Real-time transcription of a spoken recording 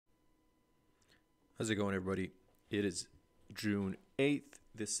How's it going, everybody? It is June 8th.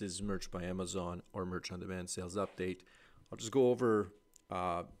 This is Merch by Amazon or Merch on Demand Sales Update. I'll just go over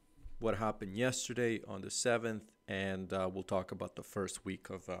what happened yesterday on the 7th, and we'll talk about the first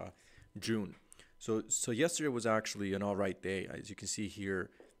week of June. So yesterday was actually an all right day. As you can see here,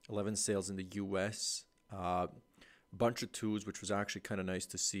 11 sales in the US, bunch of twos, which was actually kind of nice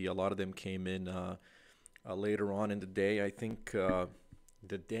to see. A lot of them came in later on in the day. I think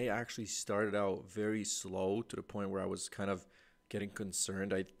the day actually started out very slow to the point where I was kind of getting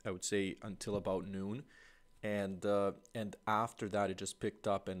concerned. I would say until about noon, and after that it just picked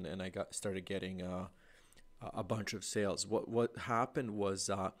up, and I got started getting a bunch of sales. What happened was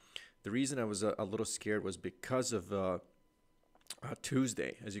the reason I was a little scared was because of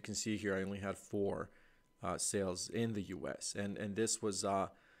Tuesday. As you can see here, I only had four sales in the U.S. and this was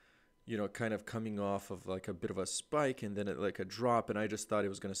kind of coming off of like a bit of a spike and then like a drop, and I just thought it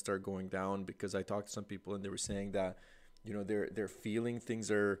was going to start going down because I talked to some people and they were saying that they're feeling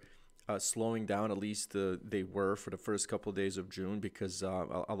things are slowing down. At least they were for the first couple of days of June, because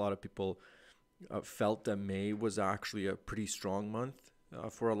a lot of people felt that May was actually a pretty strong month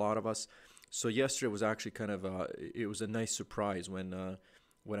for a lot of us. So yesterday was actually kind of it was a nice surprise when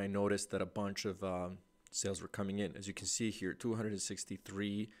I noticed that a bunch of sales were coming in. As you can see here,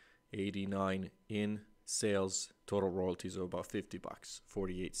 263.89 in sales, total royalties of about $50,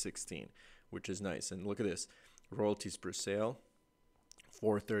 48.16, which is nice. And look at this, royalties per sale,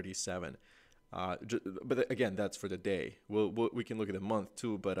 437. But again, that's for the day. We can look at the month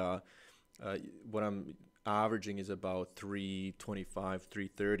too, but what I'm averaging is about 325,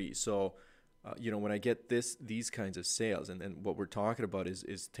 330. So when I get these kinds of sales, and what we're talking about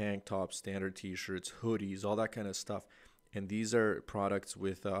is tank tops, standard t-shirts, hoodies, all that kind of stuff, and these are products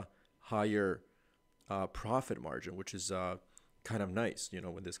with a higher profit margin, which is kind of nice,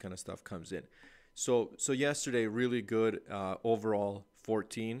 when this kind of stuff comes in. So yesterday, really good overall,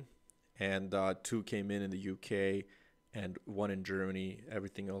 14, and two came in the UK and one in Germany.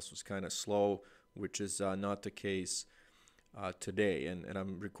 Everything else was kind of slow, which is not the case today. And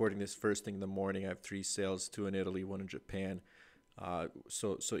I'm recording this first thing in the morning. I have three sales, two in Italy, one in Japan.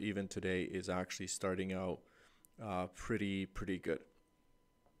 So even today is actually starting out pretty good.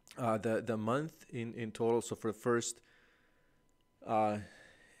 The month in total, so for the first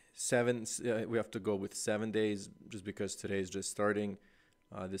seven, we have to go with 7 days just because today is just starting.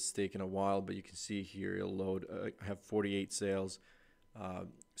 This is taking a while, but you can see here it'll load. I have 48 sales.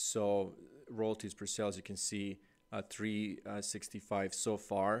 So royalties per sale, as you can see, 365 so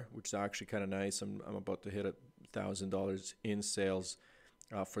far, which is actually kind of nice. I'm about to hit $1,000 in sales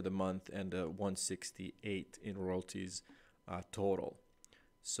for the month, and 168 in royalties total.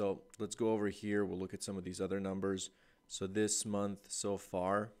 So let's go over here. We'll look at some of these other numbers. So this month so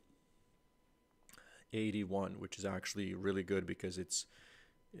far, 81, which is actually really good because it's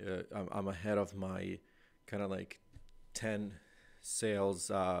I'm ahead of my kind of like 10 sales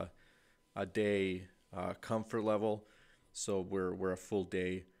a day comfort level. So we're a full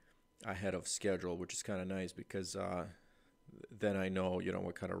day ahead of schedule, which is kind of nice because then I know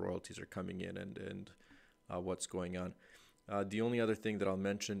what kind of royalties are coming in and what's going on. The only other thing that I'll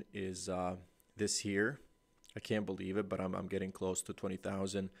mention is this here. I can't believe it, but I'm getting close to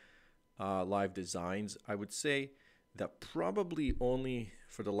 20,000 live designs. I would say that probably only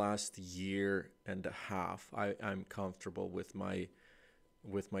for the last year and a half I'm comfortable with my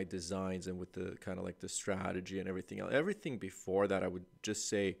designs and with the kind of like the strategy and everything else. Everything before that, I would just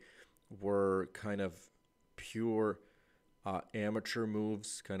say, were kind of pure amateur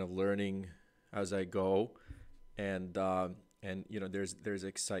moves, kind of learning as I go, and there's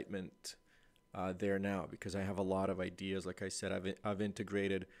excitement there now because I have a lot of ideas. Like I said, I've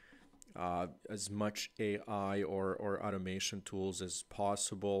integrated as much AI or automation tools as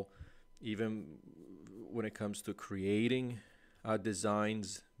possible, even when it comes to creating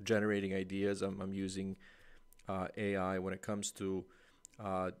designs, generating ideas. I'm using AI. When it comes to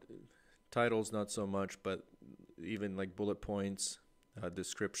titles, not so much, but even like bullet points,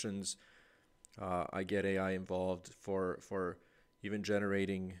 descriptions, I get AI involved for even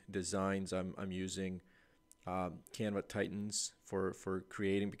generating designs. I'm using Canva Titans for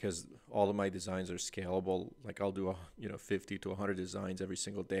creating, because all of my designs are scalable. Like I'll do 50 to 100 designs every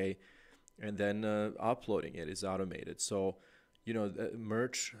single day, and then uploading it is automated. So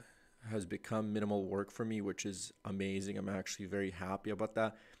merch has become minimal work for me, which is amazing. I'm actually very happy about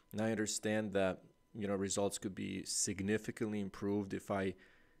that, and I understand that results could be significantly improved if I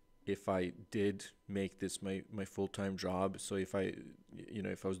did make this my full-time job. So if I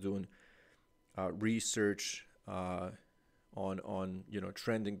was doing research on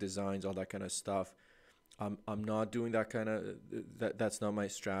trending designs, all that kind of stuff, I'm not doing that kind of that's not my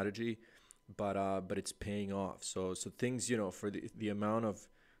strategy, but it's paying off. So things, for the amount of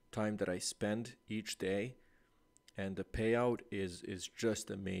time that I spend each day, and the payout is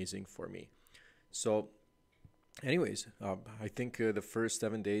just amazing for me. So anyways, I think the first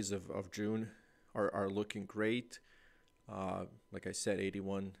 7 days of June are looking great. Like I said,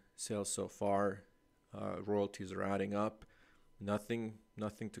 81 sales so far. Royalties are adding up. Nothing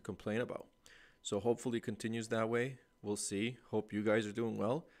to complain about. So hopefully it continues that way. We'll see. Hope you guys are doing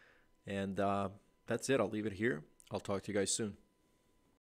well. And that's it. I'll leave it here. I'll talk to you guys soon.